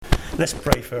Let's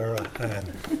pray for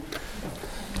Anne.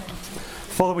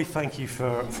 Father, we thank you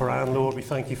for Anne, Lord. We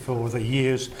thank you for the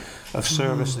years of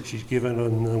service that she's given,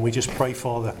 and we just pray,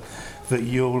 Father, that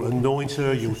you'll anoint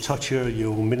her, you'll touch her,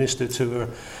 you'll minister to her,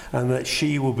 and that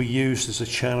she will be used as a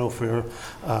channel for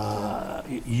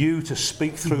you to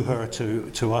speak through her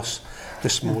to us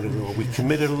this morning, Lord. We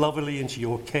commit her lovingly into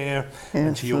your care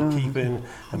and to your keeping,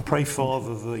 and pray,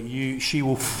 Father, that she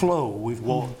will flow with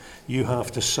what you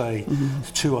have to say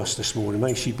to us this morning.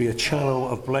 May she be a channel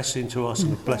of blessing to us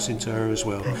and a blessing to her as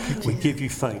well. We give you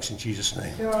thanks in Jesus'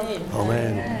 name.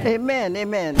 Amen. Amen,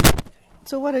 amen.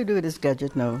 So what do I do with this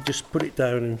gadget now? Just put it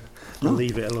down and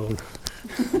leave it alone.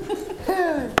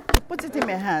 Puts it in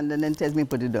my hand and then tells me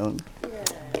put it down.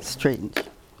 Strange.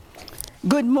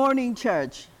 Good morning,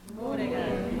 church. Morning.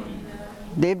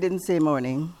 Dave didn't say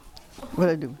morning. What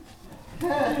do I do?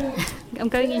 I'm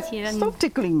going into you. Stop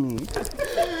tickling me.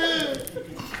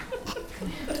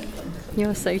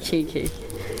 You're so cheeky.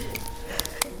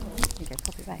 Okay,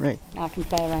 pop it back. Right. Now I can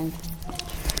play around.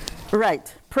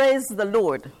 Right. Praise the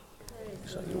Lord.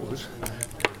 Is that yours?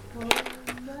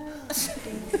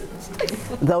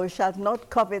 Thou shalt not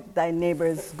covet thy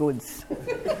neighbor's goods.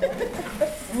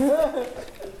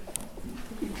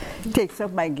 Takes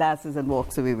off my glasses and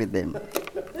walks away with them.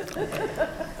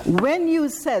 When you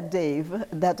said, Dave,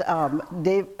 that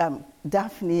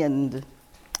Daphne and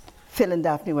Phil and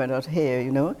Daphne were not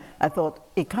here, I thought,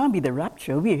 it can't be the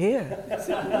rapture, we're here.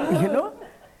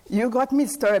 You got me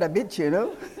stirred a bit,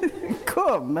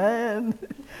 Come, man.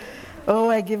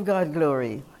 Oh, I give God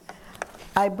glory.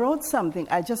 I brought something.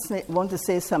 I just want to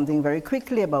say something very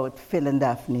quickly about Phil and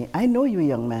Daphne. I know you,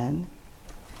 young man.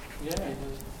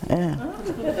 Yeah.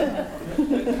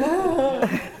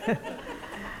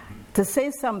 To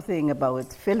say something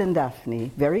about Phil and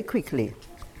Daphne very quickly.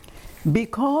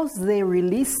 Because they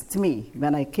released me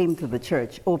when I came to the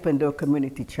church, Open Door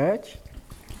Community Church,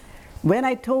 when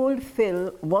I told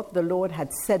Phil what the Lord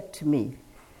had said to me,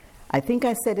 I think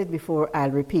I said it before,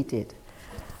 I'll repeat it.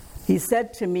 He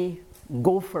said to me,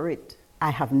 go for it.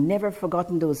 I have never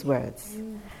forgotten those words.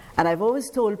 And I've always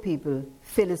told people,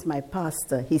 Phil is my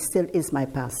pastor. He still is my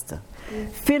pastor.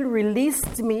 Phil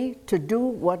released me to do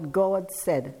what God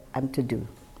said I'm to do.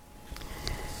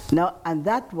 Now, and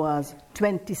that was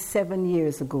 27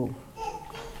 years ago.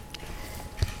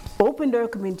 Open Door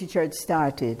Community Church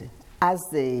started as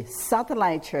the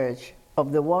satellite church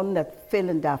of the one that Phil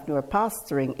and Daphne were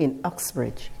pastoring in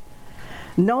Uxbridge.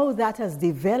 Now that has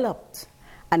developed,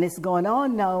 and it's gone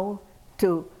on now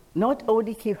to not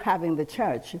only keep having the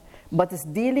church, but it's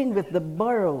dealing with the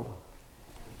borough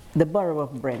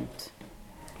of Brent.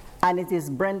 And it is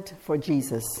Brent for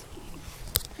Jesus.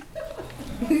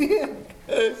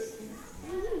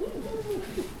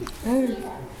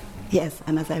 Yes,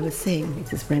 and as I was saying,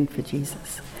 it is Brent for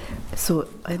Jesus. So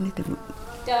I need to...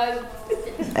 Don't.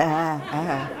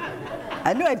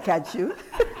 I knew I'd catch you.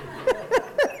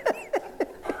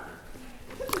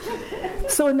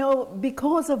 So now,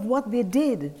 because of what they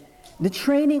did, the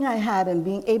training I had and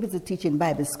being able to teach in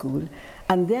Bible school,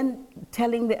 and then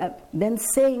then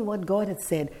saying what God had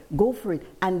said, go for it,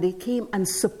 and they came and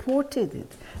supported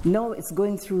it. Now it's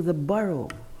going through the borough.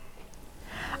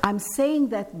 I'm saying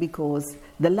that because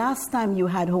the last time you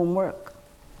had homework,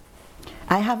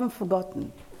 I haven't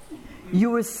forgotten.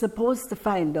 You were supposed to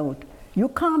find out. You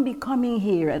can't be coming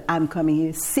here, and I'm coming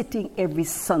here, sitting every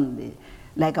Sunday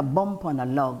like a bump on a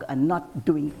log and not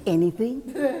doing anything.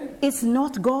 It's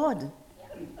not God.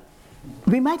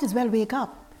 We might as well wake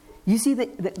up. You see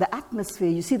the atmosphere,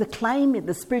 you see the climate,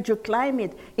 the spiritual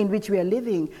climate in which we are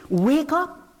living. Wake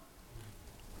up.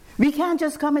 We can't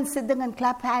just come and sit there and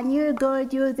clap hands, you're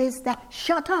good, you're this, that.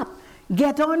 Shut up.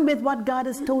 Get on with what God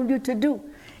has told you to do.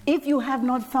 If you have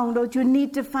not found out, you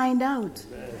need to find out.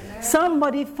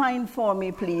 Somebody find for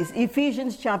me, please,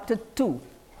 Ephesians chapter 2,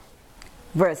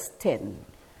 verse 10.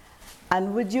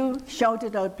 And would you shout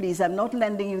it out, please? I'm not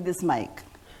lending you this mic.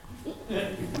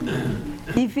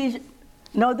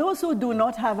 Now, those who do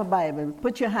not have a Bible,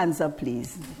 put your hands up,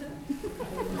 please.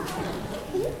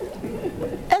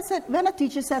 I said, when a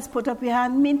teacher says put up your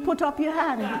hand, mean put up your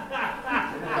hand.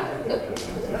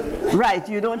 Right,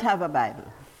 you don't have a Bible.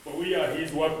 For we are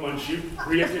his workmanship,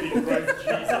 created in Christ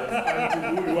Jesus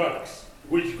unto good works,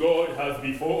 which God has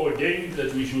before ordained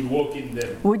that we should walk in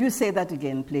them. Would you say that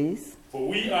again, please? For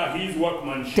we are his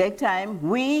workmanship. Take time.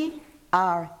 We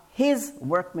are his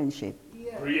workmanship.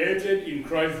 Created in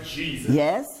Christ Jesus.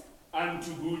 Yes.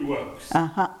 Unto good works.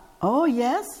 Oh,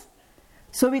 yes.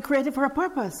 So we created for a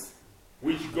purpose.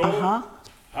 Which God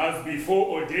has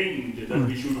before ordained that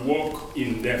we should walk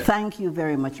in them. Thank you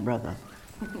very much, brother.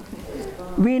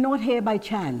 We're not here by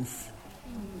chance.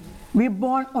 We're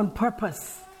born on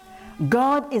purpose.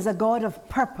 God is a God of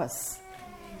purpose.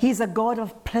 He's a God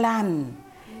of plan.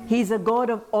 He's a God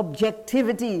of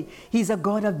objectivity. He's a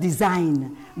God of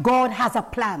design. God has a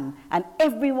plan, and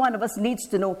every one of us needs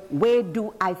to know, where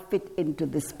do I fit into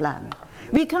this plan?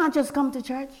 We can't just come to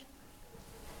church.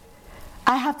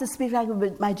 I have to speak like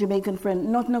with my Jamaican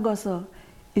friend. Not no go so.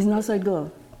 It's not so it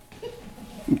go.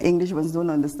 English ones don't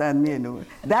understand me, you know.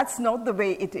 That's not the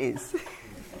way it is.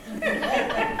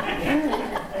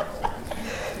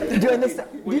 Do you understand?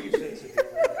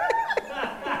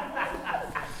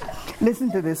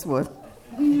 Listen to this one.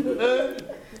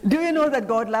 Do you know that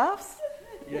God laughs?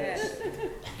 Yes.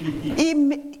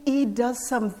 He does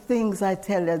some things, I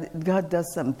tell you, God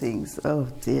does some things. Oh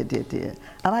dear, dear, dear.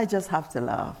 And I just have to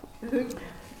laugh.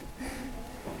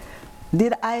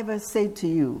 Did I ever say to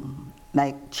you,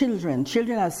 like children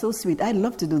are so sweet. I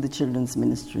love to do the children's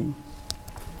ministry.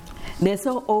 They're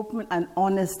so open and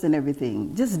honest and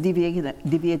everything, just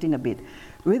deviating a bit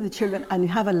with the children, and you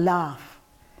have a laugh.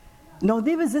 Now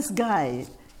there was this guy,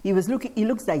 he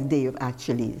looks like Dave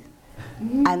actually.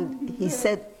 And he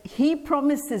said, he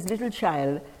promised his little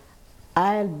child,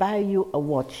 I'll buy you a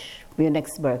watch for your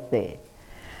next birthday.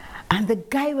 And the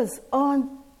guy was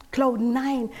on cloud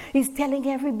 9. He's telling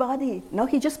everybody. No,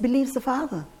 he just believes the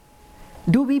Father.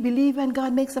 Do we believe when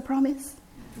God makes a promise?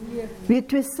 Yeah. We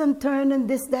twist and turn and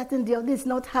this, that, and the other. It's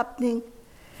not happening.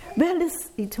 Well,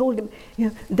 he told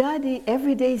him, Daddy,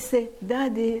 every day say,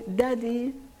 Daddy,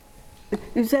 Daddy.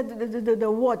 He said,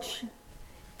 the watch.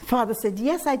 Father said,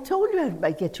 yes, I told you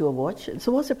I'd get you a watch.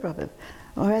 So what's the problem?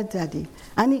 All right, Daddy.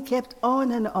 And he kept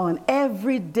on and on.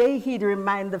 Every day he'd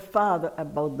remind the father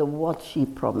about the watch he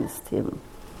promised him.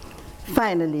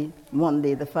 Finally, one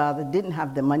day the father didn't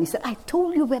have the money. He said, I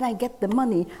told you when I get the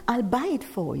money, I'll buy it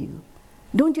for you.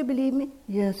 Don't you believe me?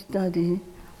 Yes, Daddy.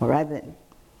 All right then.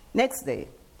 Next day,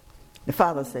 the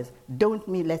father says, don't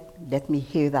let me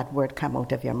hear that word come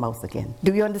out of your mouth again.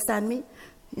 Do you understand me?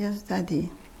 Yes,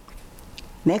 Daddy.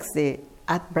 Next day,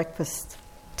 at breakfast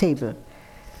table,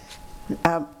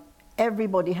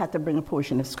 everybody had to bring a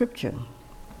portion of scripture.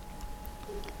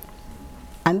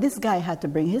 And this guy had to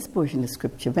bring his portion of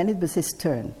scripture when it was his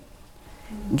turn.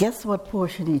 Guess what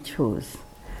portion he chose?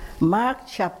 Mark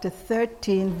chapter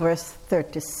 13, verse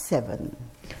 37.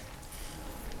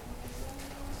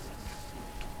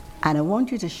 And I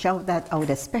want you to shout that out,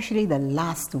 especially the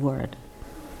last word.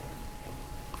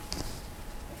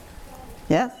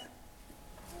 Yes?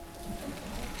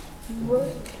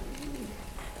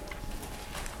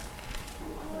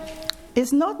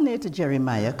 It's not near to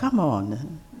Jeremiah. Come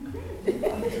on.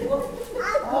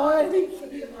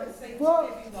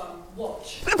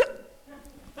 Watch.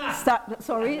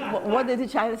 Sorry, what did the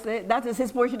child say? That is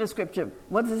his portion of scripture.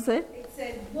 What does it say? It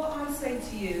said, what I'm saying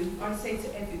to you, I say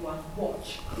to everyone,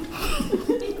 watch.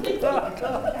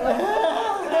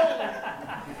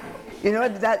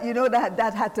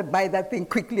 that had to buy that thing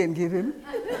quickly and give him.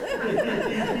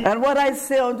 And what I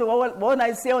say unto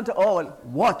all,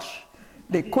 watch.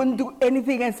 They couldn't do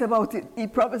anything else about it. He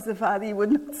promised the Father he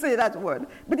would not say that word.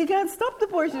 But he can't stop the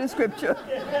portion of scripture.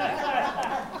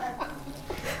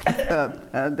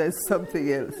 And there's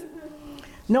something else.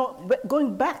 No, but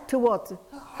going back to what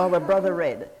our brother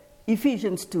read,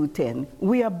 Ephesians 2:10,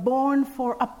 we are born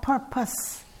for a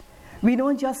purpose. We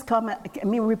don't just come,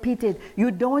 repeat it,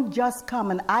 you don't just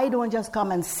come, and I don't just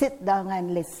come and sit down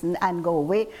and listen and go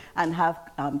away and have,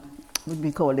 what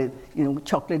we call it,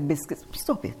 chocolate biscuits.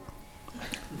 Stop it.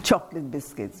 Chocolate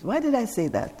biscuits. Why did I say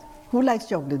that? Who likes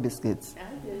chocolate biscuits?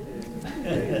 I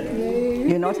do.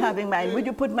 You're not having mine. Would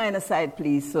you put mine aside,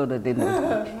 please, so that they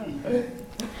know?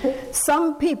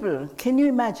 Some people, can you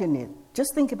imagine it?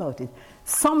 Just think about it.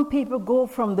 Some people go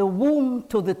from the womb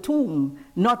to the tomb,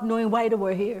 not knowing why they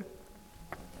were here.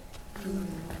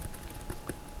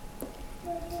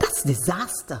 That's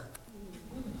disaster.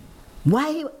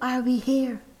 Why are we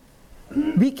here?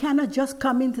 We cannot just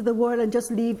come into the world and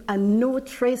just leave and no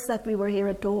trace that we were here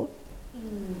at all.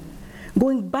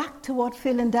 Going back to what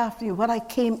Phil and Daphne, what I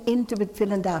came into with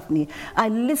Phil and Daphne, I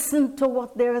listened to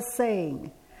what they were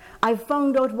saying. I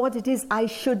found out what it is I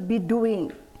should be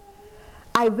doing.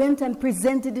 I went and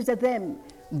presented it to them.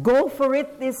 Go for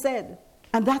it, they said.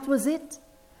 And that was it.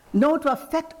 No, to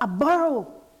affect a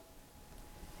borough.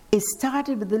 It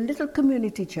started with the little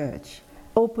community church,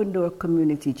 Open Door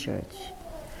Community Church.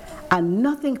 And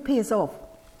nothing pays off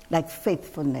like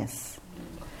faithfulness.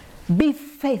 Be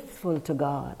faithful to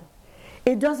God.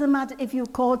 It doesn't matter if you're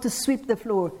called to sweep the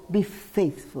floor, be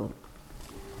faithful.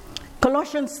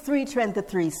 Colossians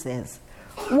 3:23 says,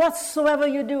 whatsoever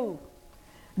you do,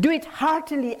 do it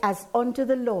heartily as unto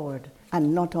the Lord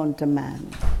and not unto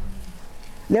man.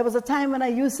 There was a time when I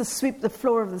used to sweep the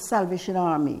floor of the Salvation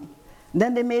Army.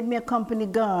 Then they made me a company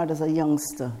guard as a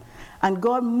youngster. And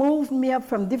God moved me up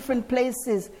from different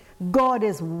places. God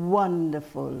is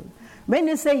wonderful. When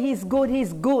you say he's good,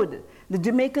 he's good. The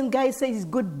Jamaican guy says he's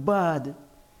good bad.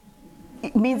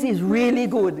 It means he's really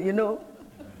good, you know.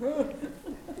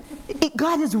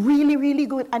 God is really, really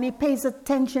good, and he pays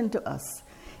attention to us.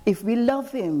 If we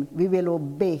love him, we will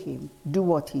obey him, do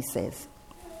what he says.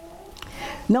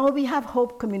 Now we have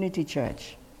Hope Community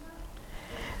Church.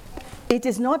 It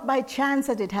is not by chance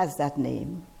that it has that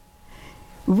name.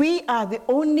 We are the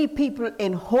only people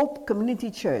in Hope Community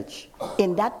Church,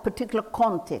 in that particular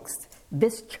context,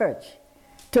 this church,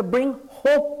 to bring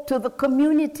hope to the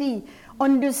community.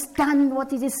 Understand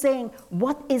what it is saying.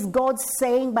 What is God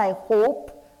saying by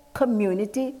Hope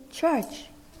Community Church?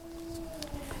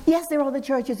 Yes, there are other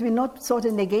churches. We're not sort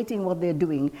of negating what they're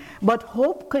doing. But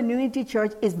Hope Community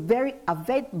Church is a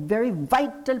very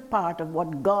vital part of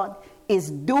what God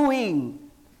is doing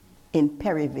in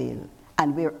Perryville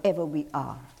and wherever we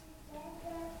are.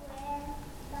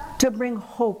 To bring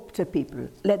hope to people,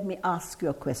 let me ask you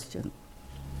a question.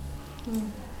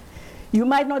 You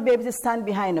might not be able to stand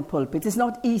behind a pulpit. It's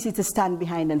not easy to stand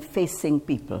behind and facing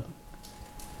people.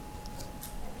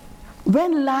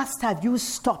 When last have you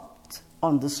stopped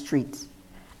on the street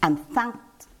and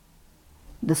thanked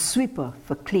the sweeper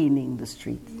for cleaning the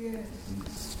street?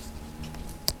 Yes.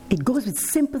 It goes with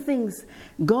simple things.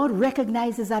 God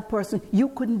recognizes that person. You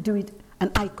couldn't do it,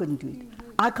 and I couldn't do it.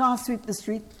 I can't sweep the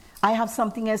street. I have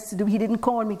something else to do. He didn't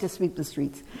call me to sweep the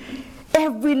streets.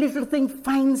 Every little thing,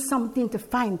 find something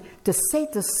to say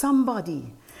to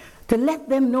somebody, to let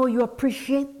them know you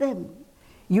appreciate them,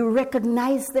 you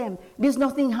recognize them. There's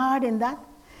nothing hard in that.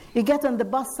 You get on the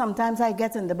bus, sometimes I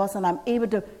get on the bus and I'm able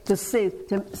to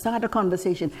start a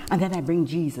conversation, and then I bring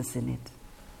Jesus in it.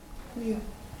 Yeah.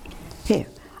 Here,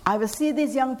 I will see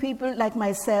these young people like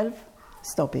myself,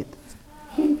 stop it,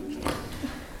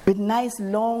 with nice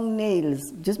long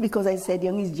nails, just because I said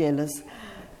young is jealous.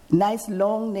 Nice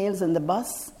long nails on the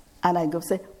bus, and I go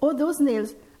say, oh, those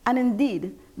nails, and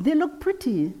indeed, they look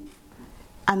pretty.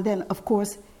 And then, of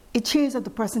course, it cheers that the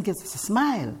person gets a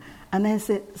smile. And I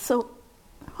say, so,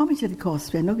 how much did it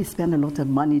cost? I know we spend a lot of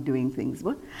money doing things,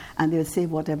 but, and they'll say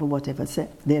whatever. Say,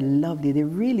 they're lovely, they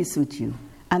really suit you.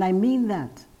 And I mean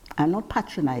that. I'm not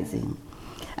patronizing.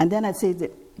 And then I'd say,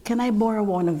 can I borrow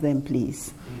one of them,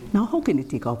 please? Now, how can you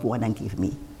take off one and give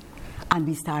me? And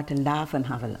we start to laugh and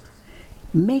have a laugh.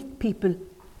 Make people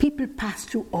pass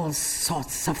through all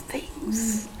sorts of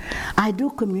things. I do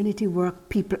community work,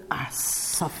 people are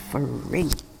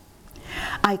suffering.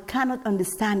 I cannot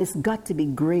understand, it's got to be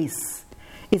grace.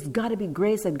 It's got to be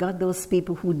grace that got those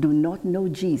people who do not know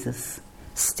Jesus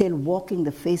still walking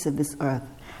the face of this earth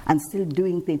and still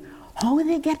doing things. How will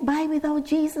they get by without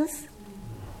Jesus?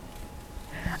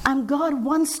 And God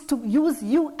wants to use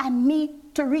you and me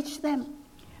to reach them.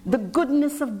 The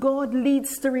goodness of God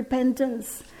leads to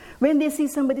repentance. When they see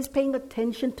somebody's paying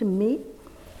attention to me,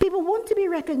 people want to be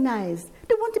recognized.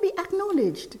 They want to be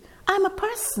acknowledged. I'm a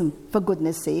person, for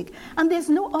goodness sake, and there's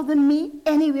no other me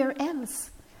anywhere else.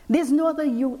 There's no other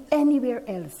you anywhere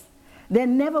else. There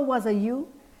never was a you.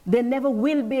 There never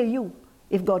will be a you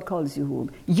if God calls you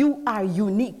home. You are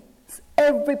unique.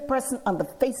 Every person on the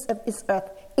face of this earth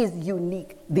is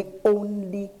unique, the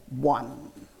only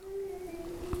one.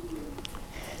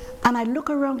 And I look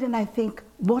around and I think,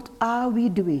 what are we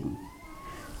doing?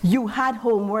 You had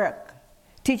homework.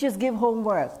 Teachers give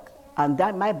homework. And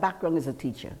that, my background is a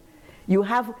teacher.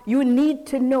 You need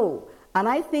to know. And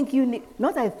I think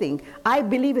I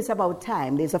believe it's about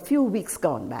time. There's a few weeks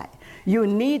gone by. You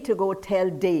need to go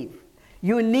tell Dave.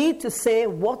 You need to say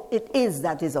what it is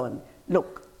that is on.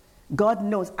 Look, God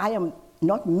knows I am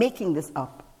not making this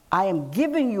up. I am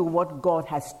giving you what God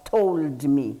has told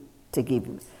me to give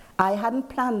you. I hadn't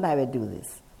planned I would do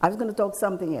this. I was going to talk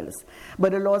something else.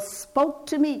 But the Lord spoke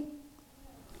to me.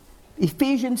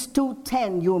 Ephesians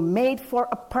 2:10, you're made for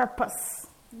a purpose.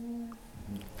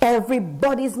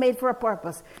 Everybody's made for a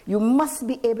purpose. You must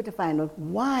be able to find out,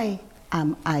 why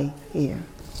am I here?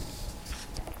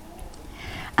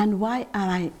 And why am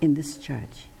I in this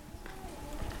church?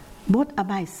 What am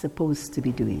I supposed to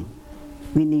be doing?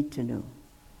 We need to know.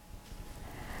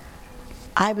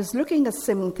 I was looking at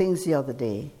some things the other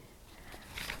day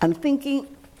and thinking,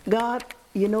 God,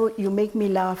 you make me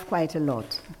laugh quite a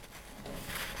lot.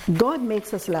 God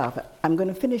makes us laugh. I'm going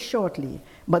to finish shortly,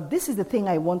 but this is the thing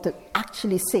I want to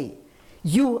actually say.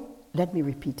 Let me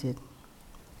repeat it.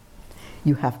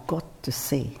 You have got to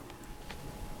say.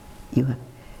 You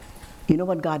know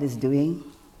what God is doing?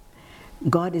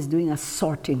 God is doing a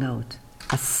sorting out,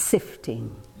 a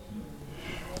sifting.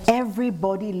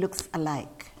 everybody looks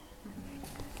alike.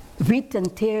 Wheat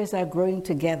and tares are growing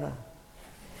together.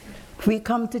 We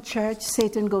come to church,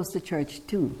 Satan goes to church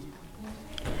too.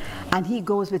 And he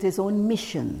goes with his own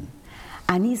mission.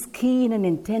 And he's keen and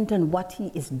intent on what he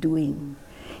is doing.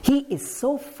 He is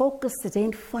so focused it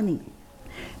ain't funny.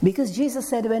 Because Jesus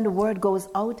said when the word goes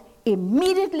out,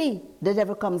 immediately the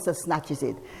devil comes and snatches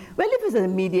it. Well, if it's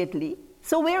immediately,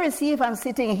 so where is he if I'm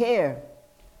sitting here?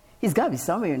 He's got to be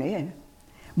somewhere in here.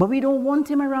 But we don't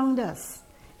want him around us.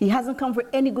 He hasn't come for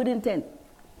any good intent.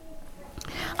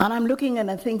 And I'm looking and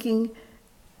I'm thinking,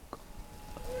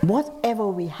 whatever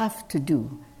we have to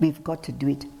do, we've got to do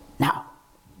it now.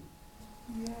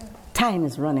 Yeah. Time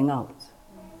is running out.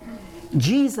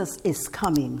 Jesus is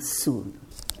coming soon.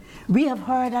 We have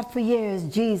heard that for years,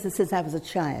 Jesus, since I was a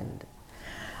child.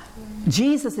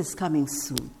 Jesus is coming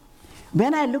soon.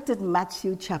 When I looked at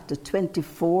Matthew chapter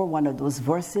 24, one of those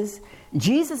verses,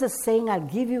 Jesus is saying, I'll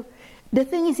give you, the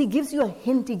thing is, he gives you a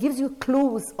hint, he gives you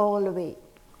clues all the way.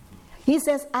 He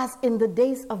says, as in the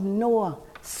days of Noah,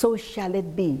 so shall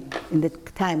it be in the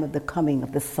time of the coming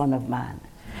of the Son of Man.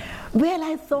 Well,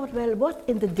 I thought, well, what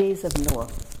in the days of Noah?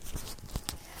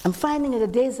 I'm finding in the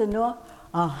days of Noah,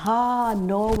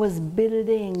 Noah was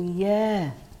building,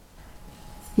 yeah.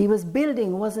 He was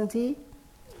building, wasn't he?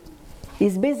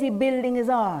 He's busy building his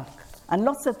ark. And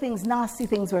lots of things, nasty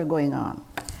things were going on.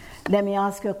 Let me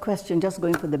ask you a question, just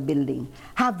going for the building.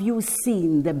 Have you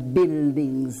seen the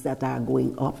buildings that are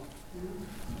going up?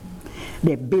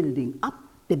 They're building up,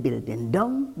 they're building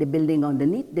down, they're building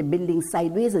underneath, they're building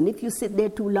sideways, and if you sit there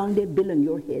too long, they build on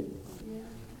your head. Yeah.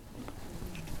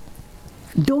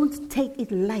 Don't take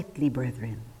it lightly,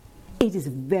 brethren. It is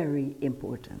very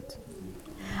important.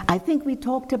 I think we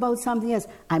talked about something else.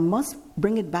 I must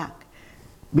bring it back.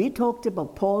 We talked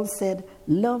about, Paul said,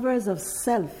 lovers of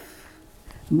self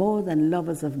more than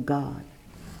lovers of God.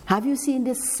 Have you seen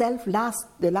this self?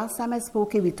 The last time I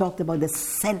spoke here, we talked about the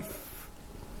self.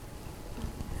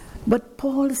 But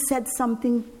Paul said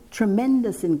something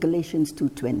tremendous in Galatians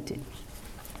 2:20.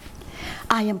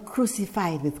 I am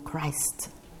crucified with Christ.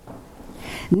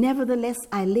 Nevertheless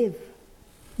I live,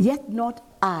 yet not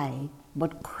I,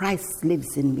 but Christ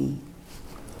lives in me.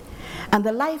 And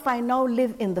the life I now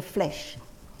live in the flesh,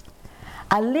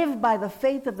 I live by the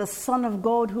faith of the Son of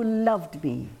God who loved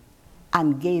me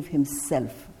and gave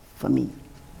himself for me.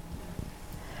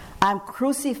 I'm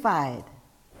crucified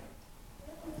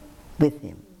with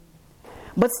him.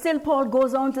 But still Paul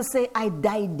goes on to say, I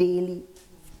die daily.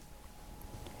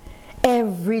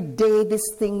 Every day this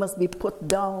thing must be put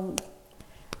down.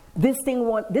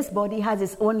 This body has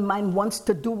its own mind, wants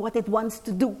to do what it wants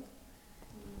to do.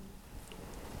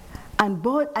 And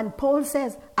Paul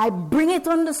says, I bring it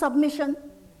under submission.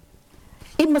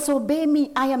 It must obey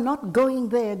me. I am not going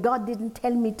there. God didn't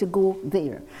tell me to go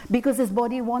there because his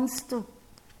body wants to.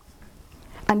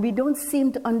 And we don't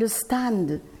seem to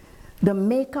understand the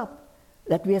makeup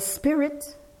that we are spirit,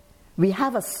 we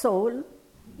have a soul,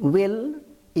 will,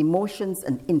 emotions,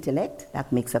 and intellect.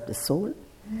 That makes up the soul.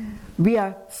 We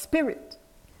are spirit.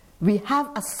 We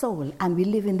have a soul, and we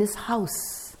live in this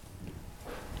house.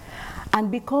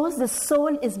 And because the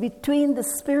soul is between the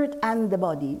spirit and the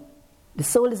body, the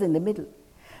soul is in the middle.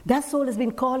 That soul has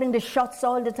been calling the shots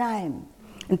all the time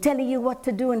and telling you what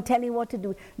to do and telling you what to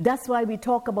do. That's why we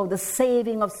talk about the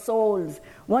saving of souls.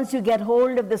 Once you get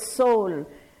hold of the soul,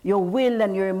 your will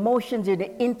and your emotions, your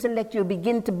intellect, you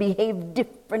begin to behave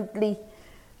differently.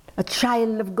 A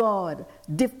child of God,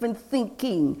 different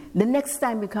thinking. The next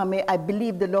time you come here, I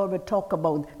believe the Lord will talk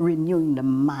about renewing the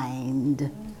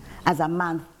mind. As a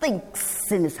man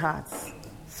thinks in his heart,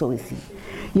 so is he.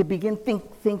 You begin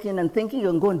thinking,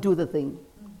 you're going to do the thing.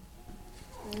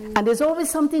 And there's always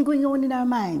something going on in our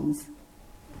minds.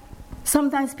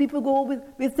 Sometimes people go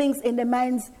with things in their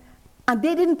minds, and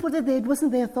they didn't put it there, it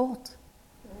wasn't their thought.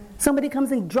 Somebody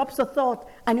comes and drops a thought,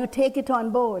 and you take it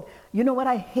on board. You know what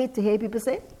I hate to hear people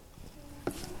say?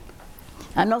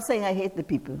 I'm not saying I hate the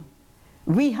people.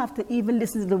 We have to even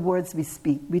listen to the words we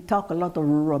speak. We talk a lot of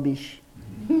rubbish.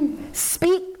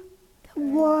 Speak the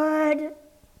word.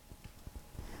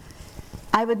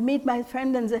 I would meet my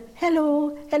friend and say,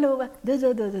 hello, da,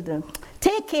 da, da, da, da.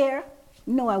 Take care.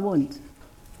 No, I won't.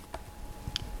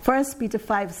 1 Peter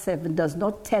 5:7 does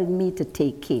not tell me to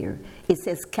take care. It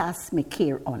says, cast my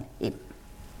care on him.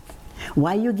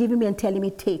 Why are you giving me and telling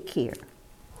me take care?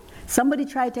 Somebody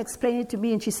tried to explain it to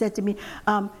me, and she said to me,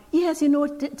 yes, you know,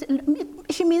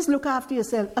 she means look after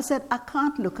yourself. I said, I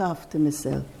can't look after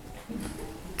myself.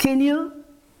 Can you?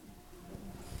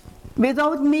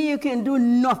 Without me, you can do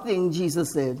nothing,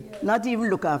 Jesus said. Not even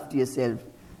look after yourself.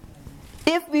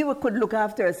 If we could look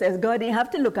after ourselves, God didn't have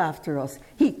to look after us.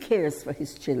 He cares for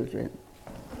his children.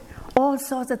 All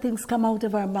sorts of things come out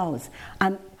of our mouths.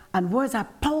 And words are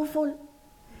powerful.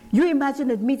 You imagine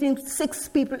it meeting 6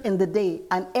 people in the day,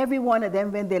 and every one of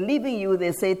them, when they're leaving you,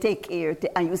 they say, take care,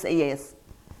 and you say yes.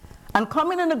 And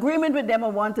coming in agreement with them, I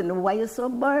want to know why you're so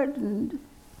burdened.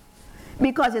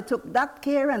 Because you took that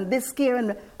care and this care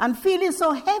and feeling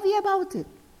so heavy about it.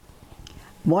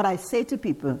 What I say to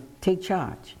people, take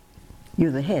charge.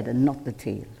 You're the head and not the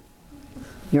tail.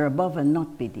 You're above and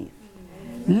not beneath.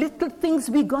 Little things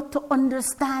we got to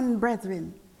understand,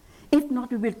 brethren. If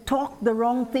not, we will talk the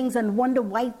wrong things and wonder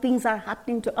why things are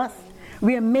happening to us.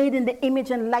 We are made in the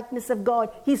image and likeness of God.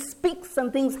 He speaks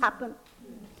and things happen.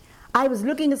 I was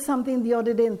looking at something the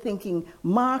other day and thinking,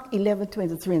 Mark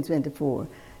 11:23 and 24.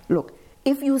 Look,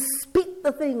 if you speak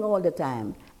the thing all the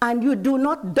time and you do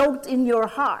not doubt in your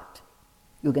heart,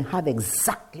 you can have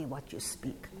exactly what you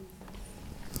speak.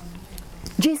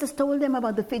 Jesus told them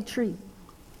about the fig tree.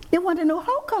 They want to know,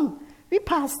 how come we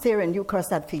passed here and you cursed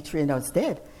that fig tree and now it's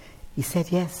dead? He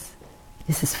said, yes,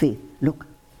 this is faith. Look,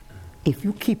 if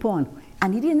you keep on.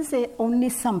 And he didn't say only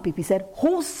some people. He said,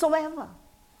 whosoever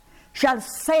shall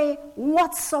say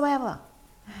whatsoever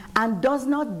and does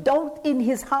not doubt in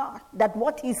his heart that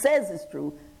what he says is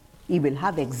true, he will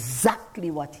have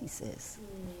exactly what he says.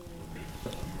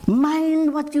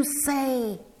 Mind what you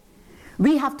say.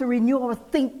 We have to renew our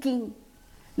thinking.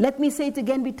 Let me say it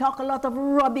again, we talk a lot of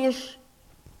rubbish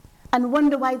and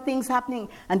wonder why things happening.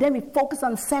 And then we focus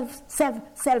on self,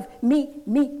 me.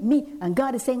 And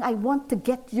God is saying, I want to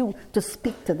get you to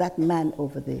speak to that man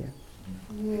over there.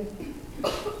 Yeah.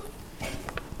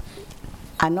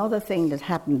 Another thing that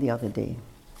happened the other day.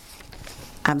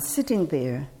 I'm sitting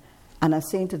there and I'm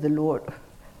saying to the Lord,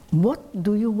 what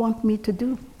do you want me to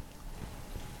do?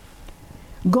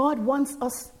 God wants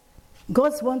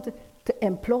to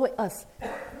employ us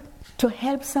to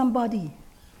help somebody.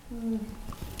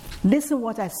 Listen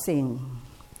what I sing.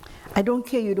 I don't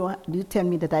care you tell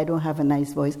me that I don't have a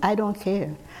nice voice. I don't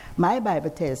care. My Bible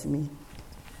tells me,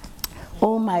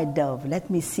 oh my dove, let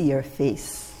me see your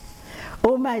face.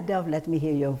 Oh my dove, let me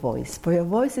hear your voice. For your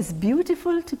voice is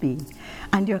beautiful to me,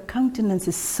 and your countenance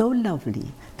is so lovely.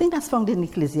 I think that's found in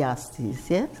Ecclesiastes,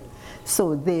 yes?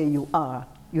 So there you are.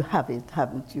 You have it,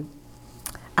 haven't you?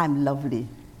 I'm lovely.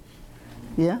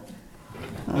 Yeah?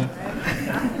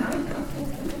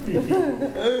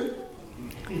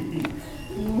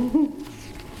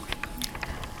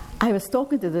 I was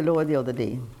talking to the Lord the other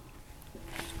day,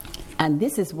 and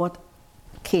this is what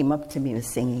came up to me with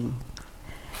singing.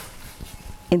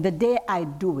 In the day I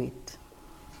do it,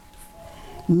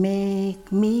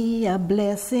 make me a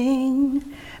blessing,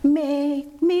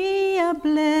 make me a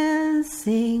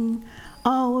blessing.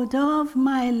 Out of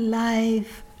my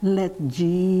life, let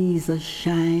Jesus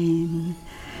shine.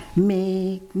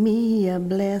 Make me a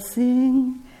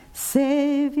blessing,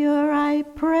 Savior, I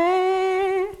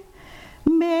pray.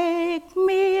 Make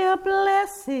me a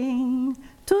blessing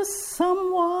to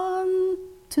someone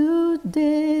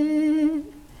today.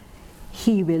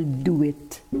 He will do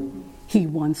it. He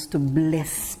wants to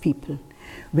bless people.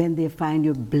 When they find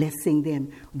you blessing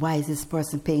them, why is this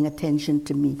person paying attention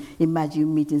to me? Imagine you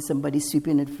meeting somebody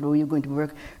sweeping the floor, you're going to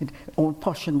work on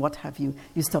posh and what have you.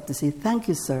 You stop to say, thank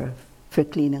you, sir, for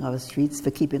cleaning our streets,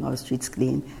 for keeping our streets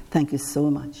clean. Thank you so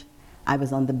much. I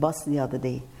was on the bus the other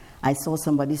day. I saw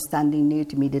somebody standing near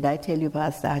to me. Did I tell you,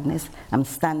 Pastor Agnes? I'm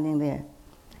standing there.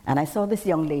 And I saw this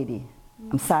young lady.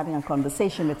 I'm starting a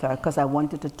conversation with her because I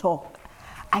wanted to talk.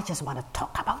 I just want to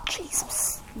talk about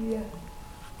Jesus. Yeah.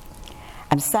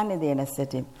 I'm standing there and I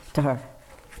said to her,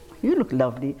 you look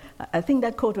lovely. I think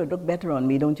that coat would look better on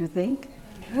me, don't you think?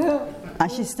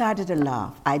 And she started to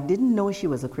laugh. I didn't know she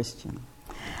was a Christian.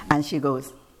 And she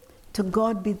goes, to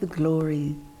God be the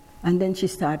glory. And then she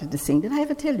started to sing. Did I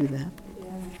ever tell you that? Yeah.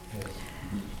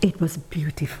 It was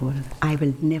beautiful. I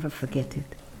will never forget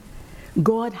it.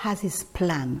 God has his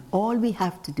plan. All we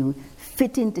have to do,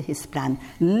 fit into his plan.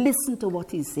 Listen to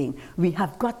what he's saying. We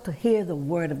have got to hear the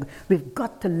word of God. We've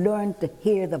got to learn to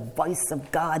hear the voice of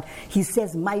God. He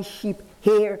says, my sheep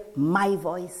hear my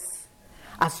voice.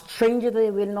 A stranger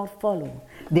they will not follow.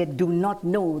 They do not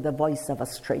know the voice of a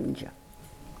stranger.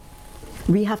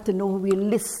 We have to know who we're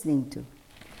listening to.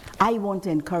 I want to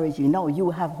encourage you. Now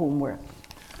you have homework.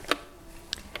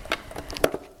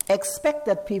 Expect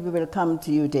that people will come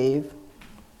to you, Dave.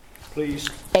 Please.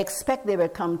 Expect they will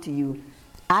come to you.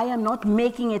 I am not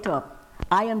making it up.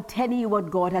 I am telling you what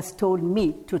God has told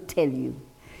me to tell you.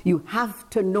 You have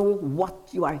to know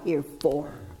what you are here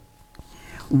for.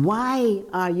 Why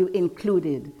are you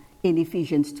included in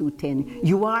Ephesians 2:10?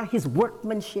 You are his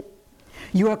workmanship,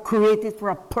 You are created for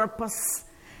a purpose.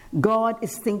 God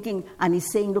is thinking and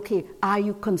He's saying, look here, are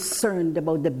you concerned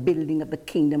about the building of the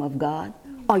kingdom of God?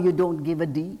 Or you don't give a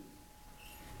D?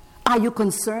 Are you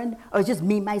concerned? Or just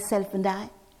me, myself, and I?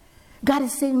 God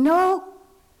is saying, no,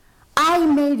 I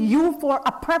made you for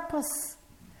a purpose.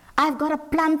 I've got a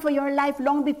plan for your life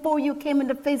long before you came in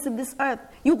the face of this earth.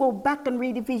 You go back and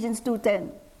read Ephesians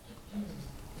 2:10.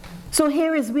 So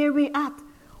here is where we're at.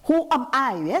 Who am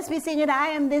I? Yes, we're saying that I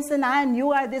am this and I and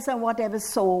you are this and whatever.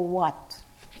 So what?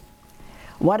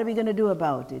 What are we going to do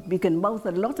about it? We can mouth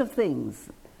a lot of things.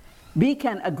 We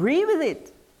can agree with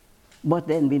it, but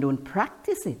then we don't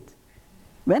practice it.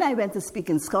 When I went to speak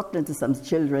in Scotland to some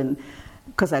children,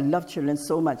 because I love children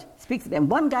so much, speak to them,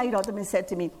 one guy got up and said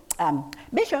to me,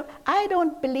 Bishop, I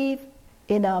don't believe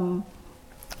in,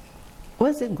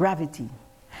 gravity.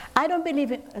 I don't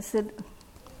believe in, I said,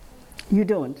 you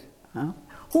don't? Huh?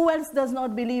 Who else does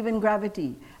not believe in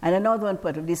gravity? And another one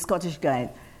put, this Scottish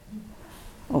guy,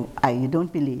 you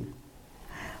don't believe?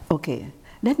 Okay,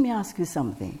 let me ask you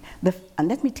something. And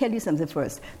let me tell you something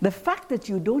first. The fact that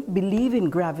you don't believe in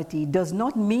gravity does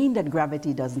not mean that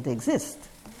gravity doesn't exist.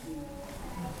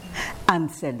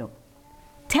 And said, look,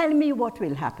 tell me what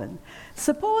will happen.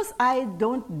 Suppose I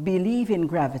don't believe in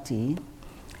gravity,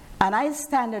 and I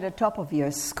stand at the top of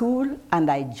your school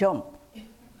and I jump.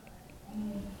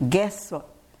 Guess what?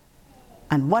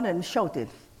 And one of them shouted,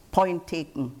 point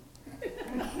taken.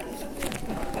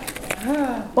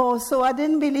 Oh, so I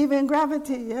didn't believe in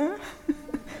gravity, yeah?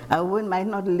 I might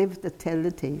not live to tell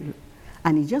the tale.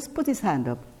 And he just put his hand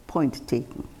up, point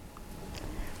taken.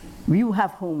 You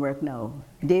have homework now.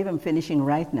 Dave, I'm finishing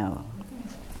right now.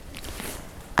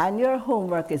 And your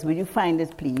homework is, will you find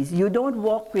it, please? You don't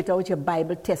walk without your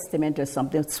Bible testament or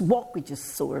something. Walk with your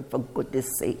sword, for goodness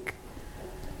sake.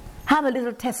 Have a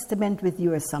little testament with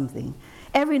you or something.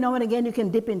 Every now and again you can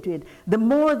dip into it. The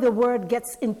more the word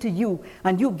gets into you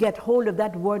and you get hold of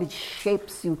that word, it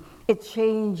shapes you. It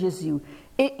changes you.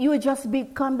 You just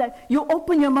become that. You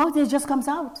open your mouth and it just comes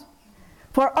out.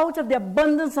 For out of the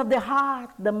abundance of the heart,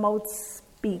 the mouth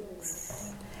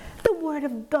speaks. The word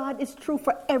of God is true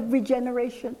for every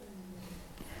generation.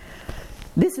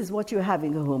 This is what you're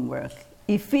having a homework.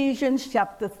 Ephesians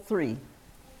chapter 3.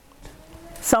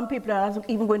 Some people are not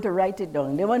even going to write it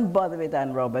down. They won't bother with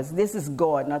Ann Roberts. This is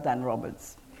God, not Ann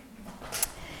Roberts.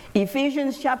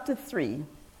 Ephesians chapter 3,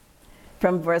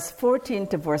 from verse 14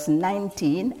 to verse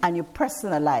 19, and you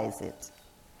personalize it.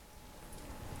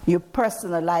 You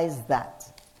personalize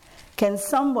that. Can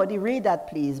somebody read that,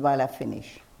 please, while I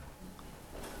finish?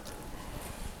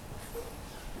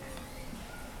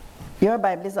 Your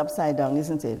Bible is upside down,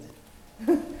 isn't it?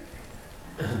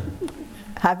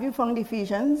 Have you found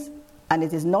Ephesians? And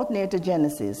it is not near to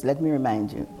Genesis, let me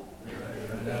remind you.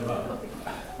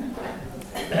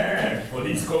 For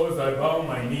this cause I bow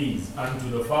my knees unto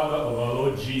the Father of our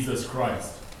Lord Jesus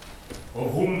Christ,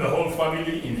 of whom the whole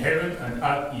family in heaven and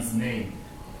earth is named,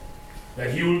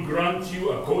 that he will grant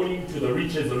you, according to the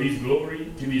riches of his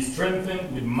glory, to be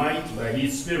strengthened with might by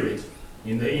his Spirit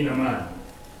in the inner man,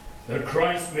 that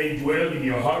Christ may dwell in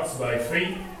your hearts by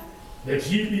faith, that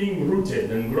ye being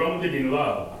rooted and grounded in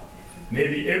love, may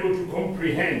be able to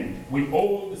comprehend with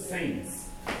all the saints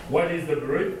what is the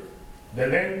breadth, the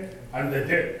length, and the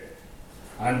depth,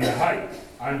 and the height,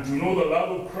 and to know the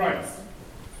love of Christ,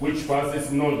 which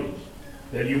passes knowledge,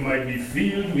 that you might be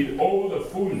filled with all the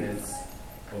fullness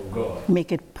of God.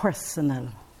 Make it personal.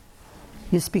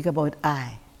 You speak about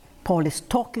I. Paul is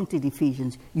talking to the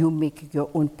Ephesians. You make it your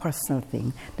own personal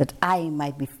thing, that I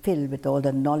might be filled with all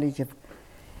the knowledge of.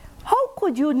 How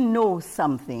could you know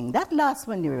something? That last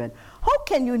one you read. How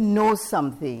can you know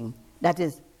something that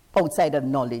is outside of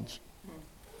knowledge?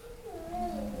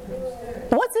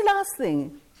 What's the last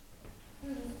thing?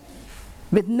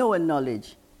 With knowing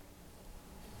knowledge.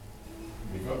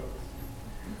 Because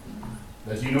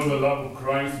that you know the love of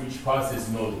Christ which passes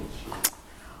knowledge.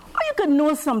 How you can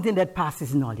know something that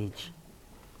passes knowledge?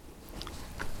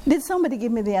 Did somebody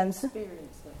give me the answer?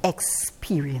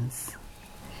 Experience.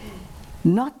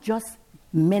 Not just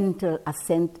mental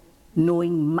assent,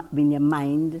 knowing in your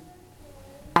mind,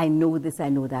 I know this, I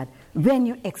know that. When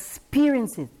you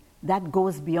experience it, that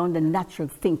goes beyond the natural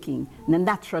thinking, the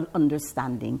natural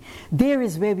understanding. There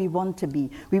is where we want to be.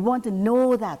 We want to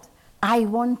know that. I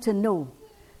want to know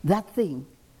that thing.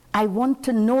 I want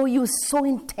to know you so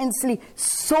intensely,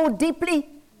 so deeply,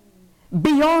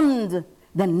 beyond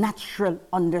the natural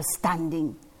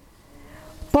understanding.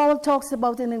 Paul talks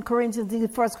about it in Corinthians,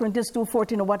 1 Corinthians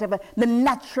 2:14 or whatever. The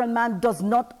natural man does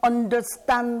not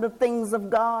understand the things of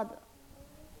God.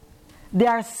 They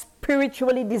are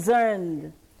spiritually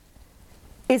discerned.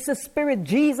 It's the Spirit.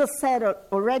 Jesus said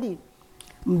already,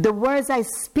 the words I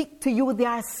speak to you, they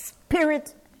are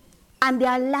spirit and they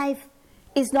are life.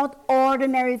 It's not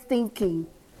ordinary thinking.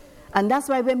 And that's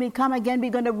why when we come again,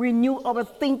 we're going to renew our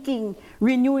thinking,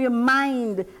 renew your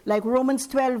mind, like Romans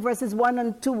 12 verses 1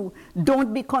 and 2.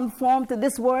 Don't be conformed to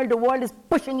this world. The world is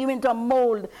pushing you into a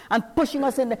mold and pushing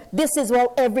us in. This is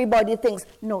how everybody thinks.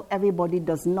 No, everybody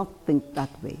does not think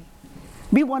that way.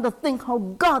 We want to think how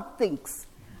God thinks.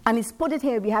 And He's put it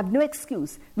here. We have no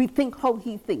excuse. We think how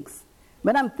He thinks.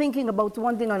 When I'm thinking about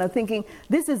one thing and I'm thinking,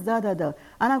 this is da-da-da,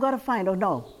 and I've got to find out,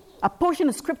 no. A portion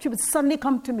of scripture would suddenly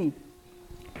come to me.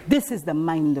 This is the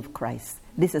mind of Christ.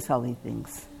 This is how He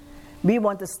thinks. We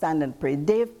want to stand and pray.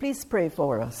 Dave, please pray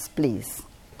for us, please.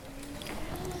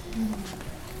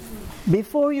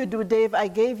 Before you do, Dave, I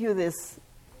gave you this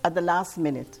at the last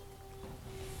minute.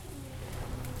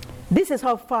 This is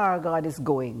how far God is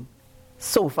going.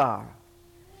 So far.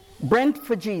 Brent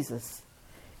for Jesus.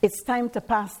 It's time to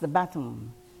pass the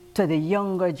baton to the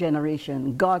younger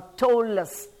generation. God told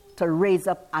us to raise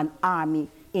up an army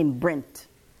in Brent.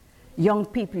 Young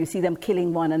people, you see them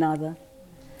killing one another.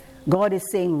 God is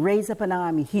saying, raise up an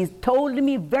army. He's told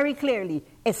me very clearly,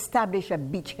 establish a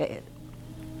beachhead.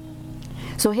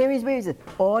 So here is where is it?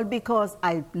 All because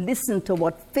I listened to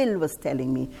what Phil was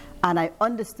telling me, and I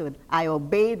understood, I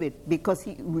obeyed it because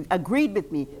he agreed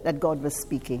with me that God was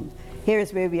speaking. Here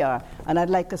is where we are. And I'd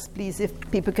like us, please,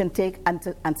 if people can take and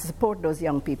to support those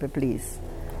young people, please.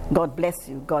 God bless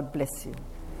you. God bless you.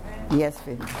 Yes,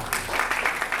 Phil.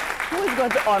 Who is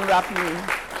going to unwrap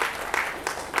me?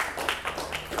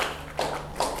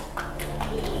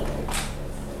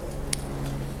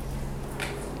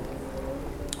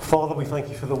 Father, we thank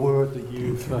you for the word that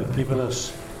you've given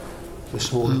us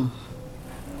this morning.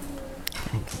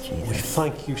 Thank you, Jesus. We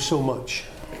thank you so much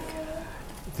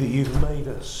that you've made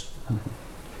us.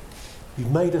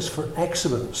 You've made us for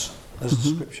excellence, as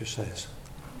the scripture says.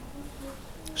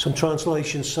 Some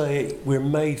translations say we're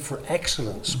made for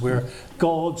excellence. We're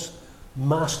God's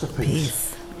masterpiece.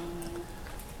 Peace.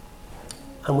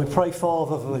 And we pray,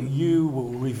 Father, that you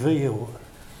will reveal,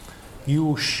 you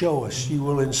will show us, you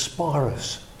will inspire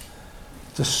us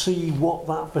to see what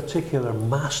that particular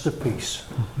masterpiece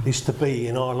is to be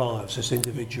in our lives as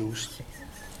individuals.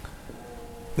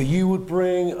 That you would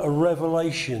bring a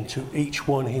revelation to each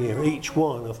one here, each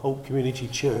one of Hope Community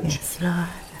Church. Yes, Lord.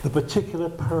 The particular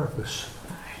purpose,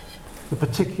 the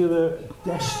particular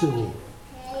destiny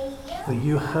that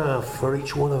you have for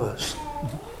each one of us.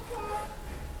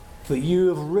 That you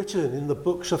have written in the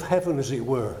books of heaven, as it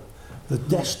were, the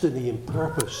destiny and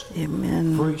purpose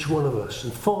Amen. for each one of us.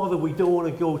 And Father, we don't want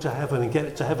to go to heaven and get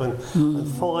it to heaven and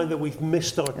find that we've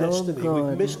missed our destiny,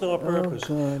 we've missed our purpose,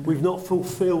 we've not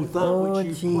fulfilled that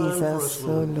which you planned for us,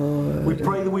 Lord. We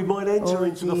pray that we might enter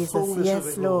into the fullness of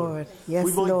it, Lord. Yes,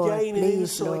 we might Lord. gain an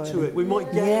insight to it. We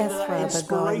might gain that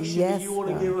inspiration that you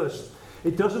want to give us.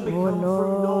 It doesn't become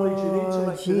through knowledge and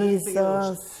intellect and anything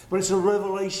else, but it's a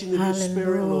revelation of your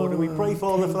Spirit, Lord. And we pray,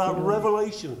 Father, for that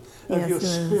revelation of your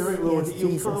Spirit, Lord, that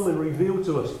you'll come and reveal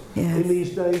to us in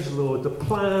these days, Lord, the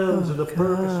plans and the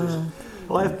purposes.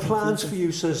 I have plans for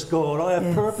you, says God. I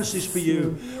have purposes for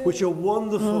you, which are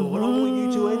wonderful. And I want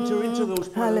you to enter into those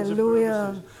plans and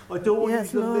purposes. I don't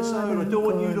want you to miss out. I don't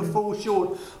want you to fall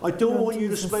short. I don't want you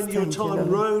to spend your time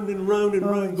round and round and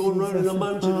round, going round in a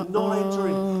mountain and not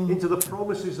entering into the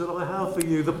promises that I have for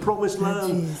you, the promised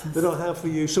land that I have for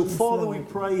you. So, Father, we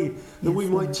pray that we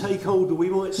might take hold, that we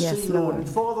might see, Lord. And,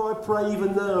 Father, I pray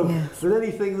even now that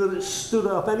anything that has stood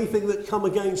up, anything that come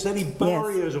against, any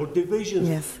barriers or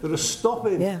divisions that are stopping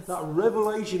that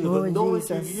revelation of the knowledge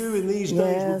of you in these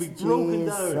days will be broken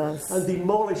down and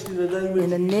demolished in the name of Jesus. In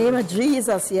the name of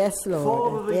Jesus, yes,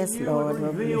 Lord. Father, that you would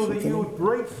reveal, that you would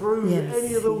break through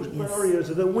any of those barriers,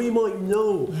 and that we might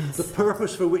know the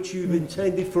purpose for which you've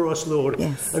intended for us, Lord.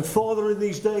 And Father, in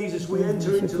these days, as we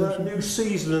enter into that new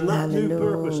season and that new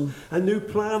purpose, a new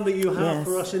plan that you have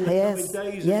for us in the coming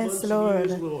days and months and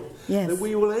years, Lord, that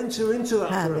we will enter into that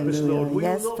purpose, Lord. We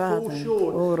will not fall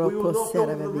short. We will not go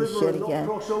to the river and not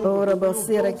cross over. We will go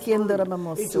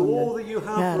into all that you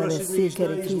have for us in these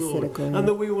days, Lord, and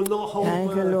that we will not hold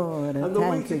back. And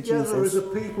that we together as a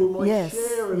people might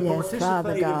share and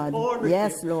participate and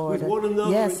partnership with one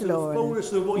another into the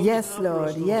fullness of what you have for us,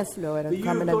 Lord. Yes, Lord. That you've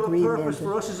got a purpose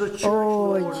for us as a church,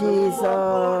 Lord. Jesus.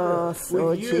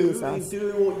 Oh, Jesus. In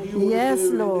doing what you yes,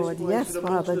 do Lord. In this place Yes,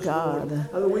 Father God.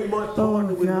 And that we might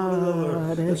partner with one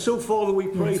another. And so, Father, we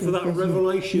pray for that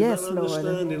revelation, that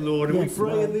understanding, Lord. And we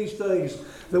pray in these days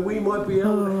that we might be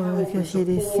able to help and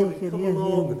support and come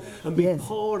along and be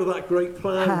part of that great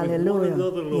plan with one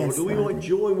another, Lord. That we might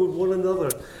join with one another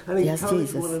and Yes, encourage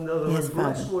Jesus. one another Yes, and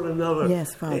bless Father. one another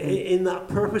Yes, Father. in that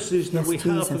purposes that Yes, we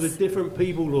have for the Jesus. different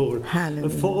people, Lord. Hallelujah.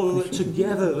 And Father, that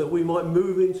together that we might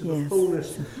move into the Yes.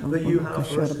 fullness that you have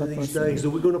for us in these days, that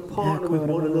we're going to partner with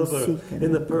one another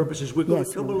in the purposes. We're going Yes,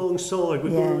 to come Lord. alongside.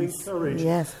 We're going to Yes. encourage.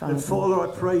 Yes, And Father. Father,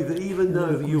 I pray that even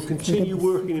now that you'll continue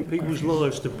working in people's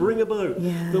lives to bring about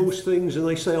Yes. those things, and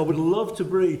they say, I would love to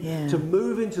be, Yes. to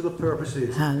move into the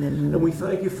purposes. Hallelujah. And we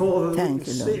thank you, Father, that Thank we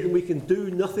can you, sit Lord. and we can do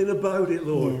nothing about it,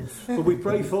 Lord. Yes. But we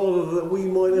pray, Father, that we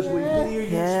might, as we hear you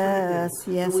Yes,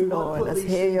 speaking, yes, that we might Lord. put Let's these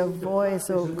hear things your into voice, practice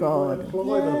oh and we God. might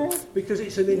apply them, because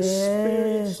it's an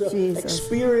Yes, Jesus.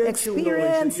 experiential knowledge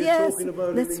Experience, that you're yes. talking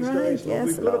about That's in these right. days, Lord. Yes,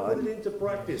 We've got to Lord. put it into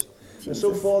practice. And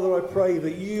so, Father, I pray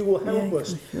that you will help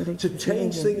us to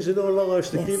change things in our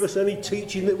lives, to Yes. give us any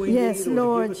teaching that we Yes, need, or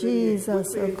Lord to give us any Jesus,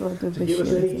 oh equipping, God, to give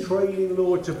us any training,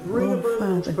 Lord, to bring Oh, about those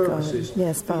Father God. purposes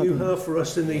Yes, that you Father. have for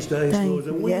us in these days, Thank Lord.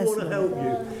 And you. we Yes, want to Lord. help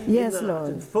you Yes, in that, Lord.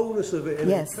 in fullness of it, and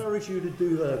Yes. encourage you to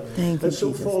do that. Thank you, And so,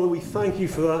 Jesus. Father, we thank you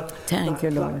for that, Thank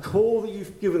you, Lord. that call that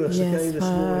you've given us Yes, again this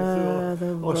morning Father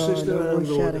through our God. sister Oh, Anne,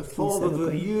 Lord. That, Father,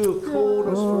 that you have called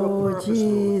us for a purpose,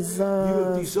 Jesus. Lord. You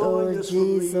have designed us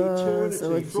from the eternity,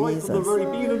 right from the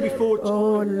very, even before time.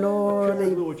 Oh, Lord.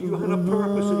 occurred, Lord. You had a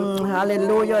purpose and a plan. Hallelujah.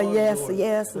 for our lives, Yes, Lord.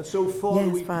 yes. And so, Father,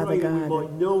 Yes, we Father pray that we God.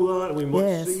 might know that, and we might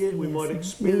Yes, see it, we yes. might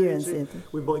experience it, Experience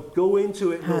it. we might go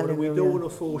into it, Lord, and we don't Hallelujah. want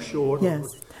to fall short. Yes,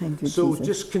 Lord. thank you, So Jesus.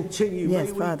 just continue. Yes,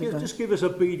 May we Father God. just give us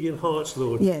obedient hearts,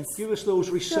 Lord. Yes. Give us those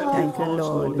receptive Thank you, hearts,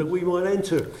 Lord, Lord. that we might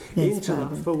enter Yes, into that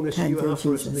Father. fullness Thank you you, have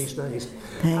for us in Jesus. these days.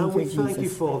 Thank And we you, thank you,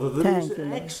 Jesus. Father, that Thank it's you, an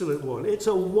Lord. excellent one. It's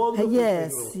a wonderful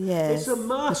Yes, thing, Lord. yes. It's a The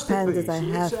masterpiece. plans I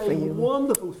have It's for a you.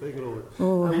 wonderful thing, Lord.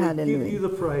 Oh, and we give hallelujah. you the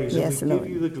praise Yes, and we Lord.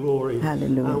 give you the glory.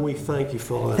 Hallelujah. And we thank you,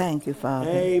 Father. Thank you, Father.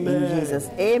 Amen. In Jesus.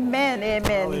 Amen. Amen.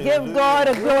 Hallelujah. Give God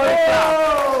a glory.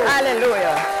 Whoa!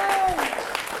 Hallelujah.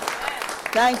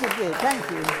 Thank you, Pete.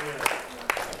 Thank you.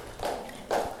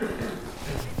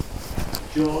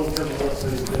 John comes up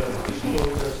and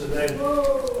discloses us, and then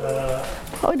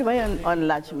How do I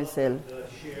unlatch myself?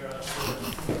 share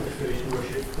after the finished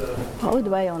worship. How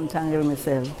do I untangle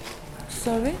myself?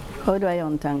 Sorry? How do I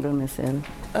untangle myself?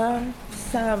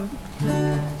 Sam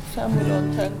will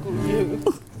untangle you.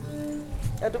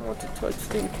 I don't want to touch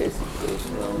it in case it goes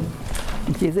wrong.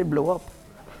 In case it blow up.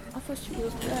 I thought she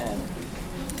was there.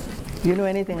 You know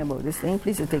anything about this thing?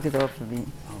 Please take it off of me.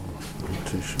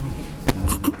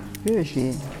 Where is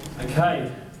she?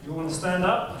 Okay, you want to stand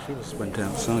up? She just went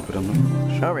outside, but I'm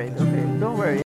not. All right, okay. Don't worry.